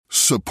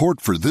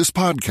Support for this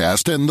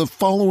podcast and the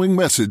following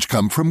message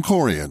come from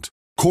Corient.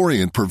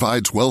 Corient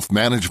provides wealth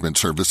management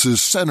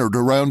services centered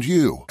around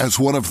you. As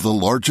one of the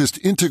largest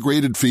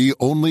integrated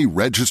fee-only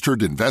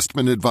registered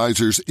investment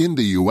advisors in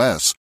the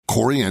U.S.,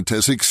 Corient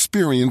has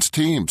experienced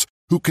teams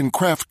who can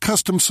craft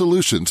custom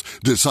solutions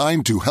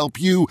designed to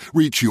help you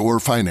reach your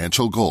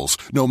financial goals,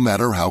 no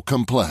matter how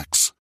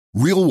complex.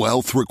 Real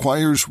wealth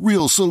requires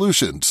real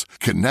solutions.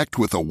 Connect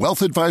with a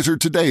wealth advisor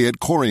today at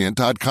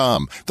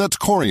Corient.com. That's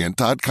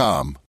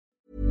Corient.com.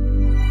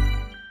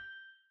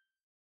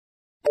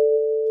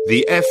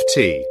 The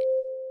FT.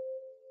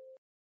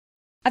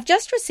 I've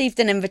just received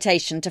an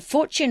invitation to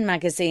Fortune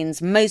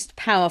magazine's Most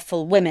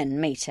Powerful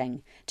Women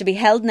meeting to be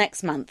held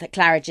next month at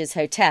Claridge's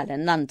Hotel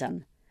in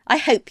London. I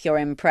hope you're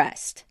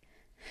impressed.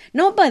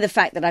 Not by the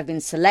fact that I've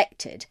been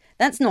selected.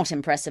 That's not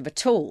impressive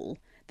at all.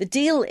 The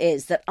deal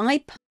is that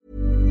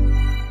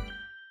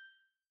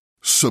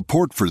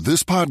Support for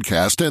this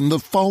podcast and the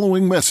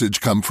following message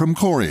come from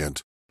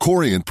Corient.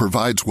 Corient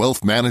provides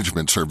wealth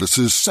management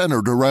services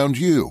centered around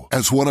you.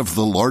 As one of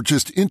the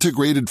largest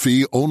integrated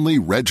fee-only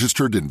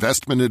registered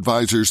investment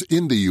advisors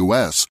in the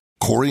U.S.,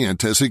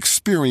 Corient has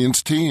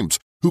experienced teams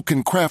who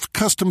can craft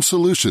custom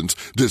solutions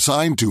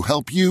designed to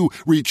help you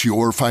reach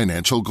your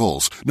financial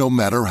goals, no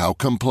matter how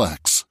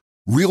complex.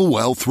 Real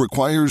wealth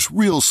requires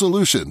real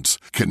solutions.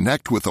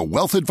 Connect with a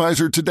wealth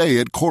advisor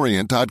today at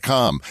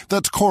Corient.com.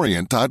 That's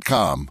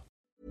Corient.com.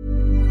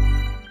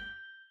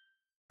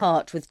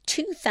 part with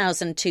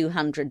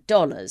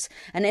 $2,200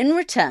 and in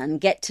return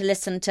get to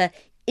listen to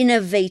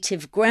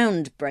innovative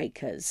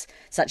groundbreakers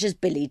such as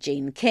Billie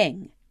Jean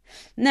King.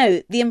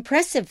 No, the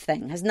impressive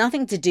thing has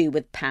nothing to do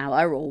with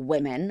power or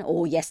women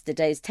or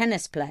yesterday's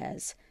tennis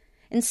players.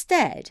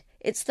 Instead,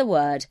 it's the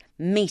word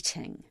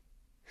meeting.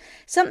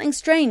 Something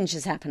strange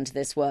has happened to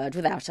this word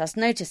without us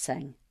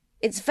noticing.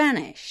 It's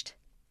vanished.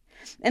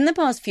 In the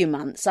past few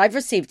months, I've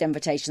received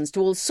invitations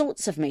to all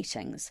sorts of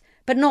meetings,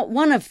 but not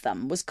one of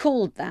them was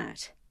called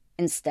that.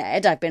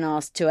 Instead, I've been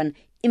asked to an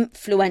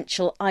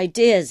influential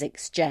ideas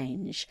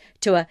exchange,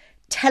 to a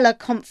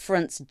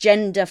teleconference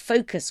gender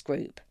focus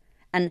group,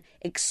 an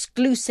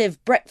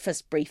exclusive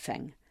breakfast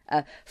briefing,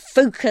 a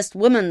focused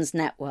women's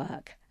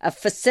network, a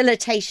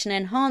facilitation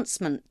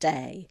enhancement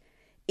day,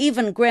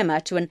 even grimmer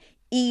to an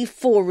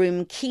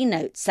e-forum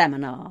keynote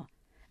seminar,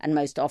 and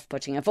most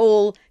off-putting of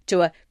all,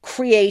 to a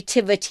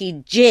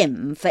creativity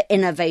gym for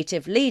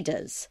innovative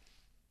leaders.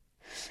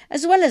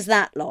 As well as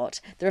that lot,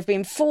 there have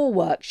been 4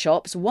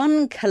 workshops,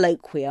 1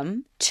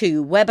 colloquium,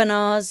 2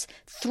 webinars,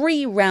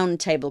 3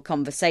 roundtable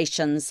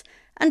conversations,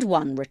 and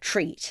 1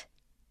 retreat.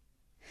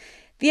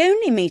 The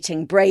only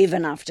meeting brave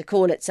enough to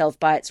call itself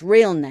by its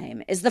real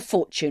name is the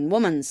Fortune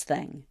Woman's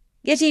Thing.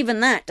 Yet even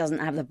that doesn't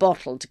have the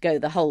bottle to go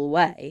the whole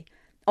way.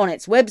 On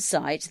its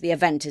website, the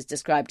event is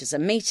described as a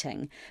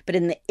meeting, but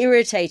in the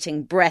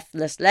irritating,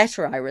 breathless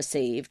letter I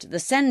received, the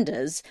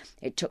senders,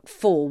 it took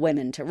 4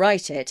 women to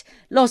write it,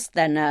 lost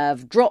their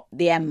nerve, dropped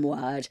the M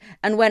word,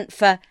 and went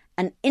for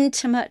an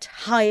intimate,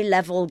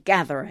 high-level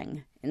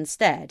gathering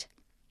instead.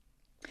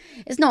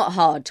 It's not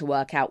hard to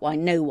work out why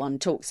no one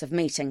talks of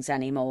meetings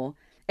anymore.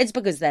 It's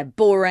because they're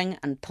boring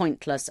and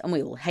pointless and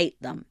we all hate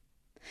them.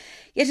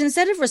 Yet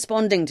instead of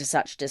responding to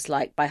such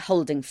dislike by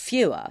holding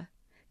fewer,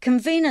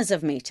 conveners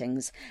of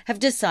meetings have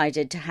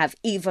decided to have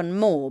even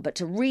more, but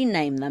to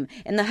rename them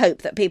in the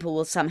hope that people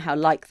will somehow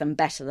like them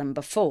better than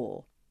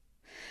before.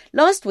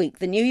 Last week,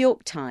 the New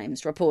York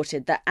Times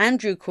reported that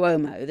Andrew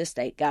Cuomo, the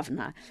state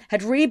governor,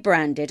 had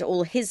rebranded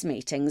all his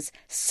meetings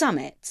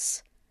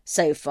summits.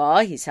 So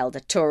far, he's held a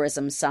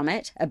tourism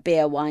summit, a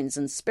beer, wines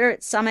and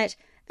spirits summit,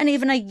 and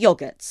even a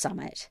yoghurt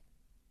summit.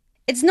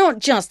 It's not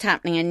just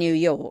happening in New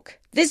York.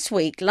 This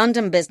week,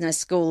 London Business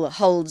School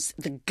holds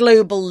the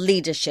Global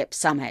Leadership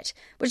Summit,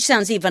 which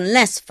sounds even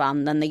less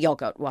fun than the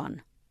yoghurt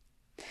one.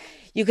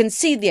 You can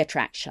see the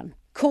attraction.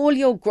 Call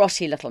your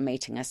grotty little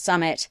meeting a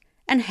summit,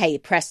 and hey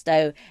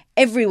presto,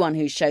 everyone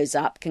who shows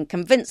up can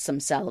convince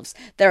themselves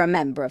they're a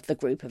member of the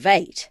group of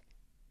 8.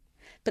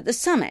 But the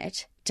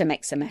summit, to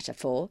mix a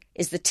metaphor,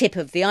 is the tip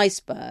of the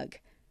iceberg.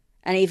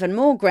 An even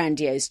more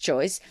grandiose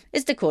choice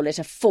is to call it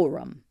a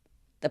forum.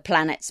 The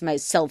planet's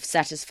most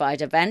self-satisfied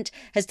event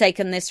has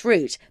taken this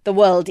route, the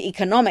World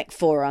Economic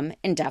Forum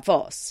in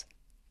Davos.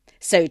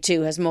 So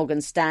too has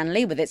Morgan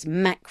Stanley with its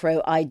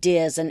Macro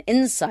Ideas and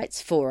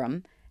Insights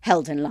Forum,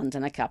 held in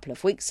London a couple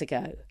of weeks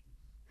ago.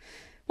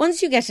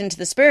 Once you get into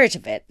the spirit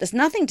of it, there's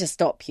nothing to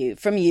stop you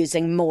from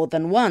using more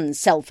than one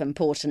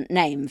self-important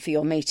name for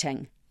your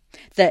meeting.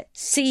 The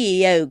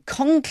CEO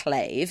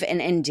Conclave in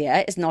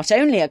India is not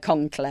only a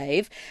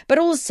conclave, but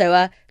also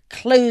a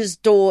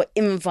closed-door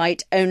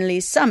invite-only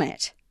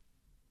summit.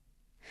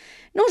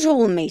 Not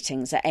all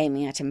meetings are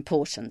aiming at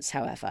importance,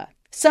 however.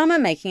 Some are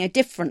making a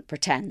different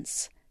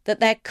pretense, that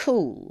they're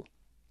cool.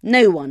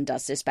 No one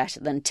does this better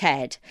than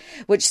TED,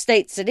 which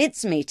states that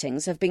its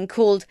meetings have been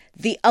called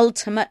the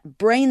ultimate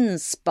brain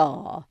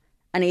spa,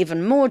 and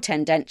even more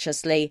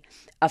tendentiously,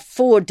 a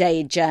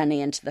 4-day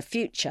journey into the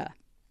future.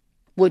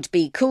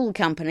 Would-be cool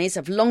companies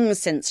have long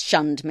since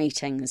shunned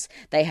meetings.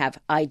 They have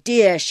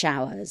idea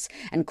showers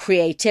and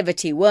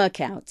creativity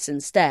workouts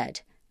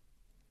instead.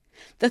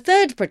 The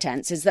third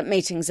pretence is that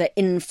meetings are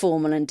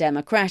informal and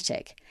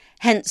democratic,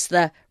 hence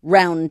the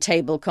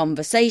round-table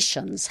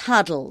conversations,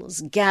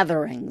 huddles,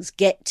 gatherings,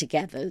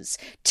 get-togethers,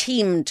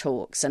 team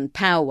talks and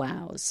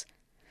powwows.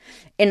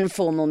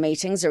 Informal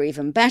meetings are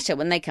even better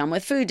when they come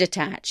with food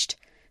attached.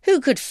 Who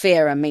could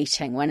fear a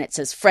meeting when it's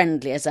as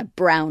friendly as a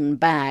brown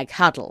bag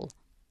huddle?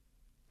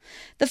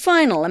 The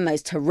final and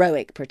most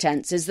heroic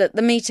pretence is that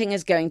the meeting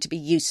is going to be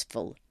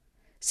useful.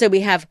 So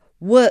we have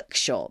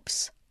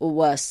workshops, or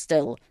worse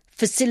still,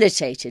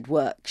 facilitated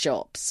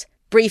workshops,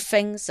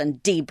 briefings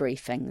and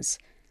debriefings.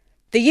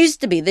 There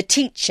used to be the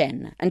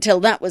teach-in until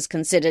that was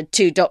considered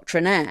too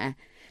doctrinaire.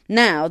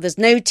 Now there's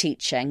no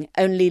teaching,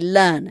 only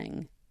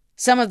learning.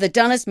 Some of the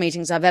dullest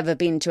meetings I've ever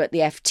been to at the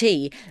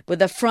FT were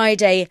the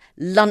Friday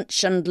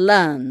lunch and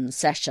learn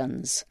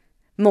sessions.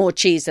 More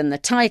cheese in the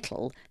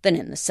title than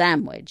in the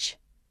sandwich.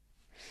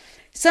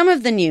 Some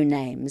of the new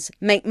names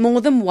make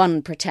more than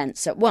one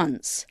pretence at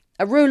once.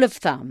 A rule of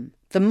thumb,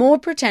 the more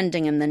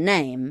pretending in the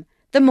name,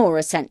 the more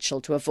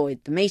essential to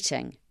avoid the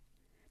meeting.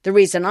 The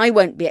reason I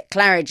won't be at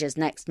Claridge's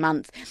next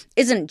month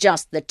isn't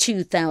just the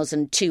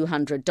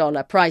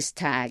 $2,200 price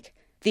tag.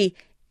 The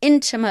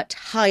intimate,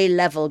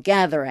 high-level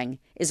gathering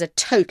is a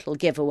total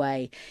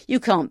giveaway. You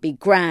can't be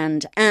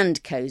grand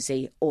and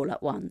cosy all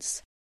at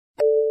once.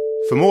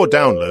 For more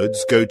downloads,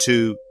 go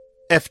to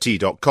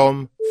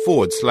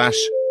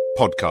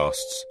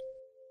ft.com/podcasts.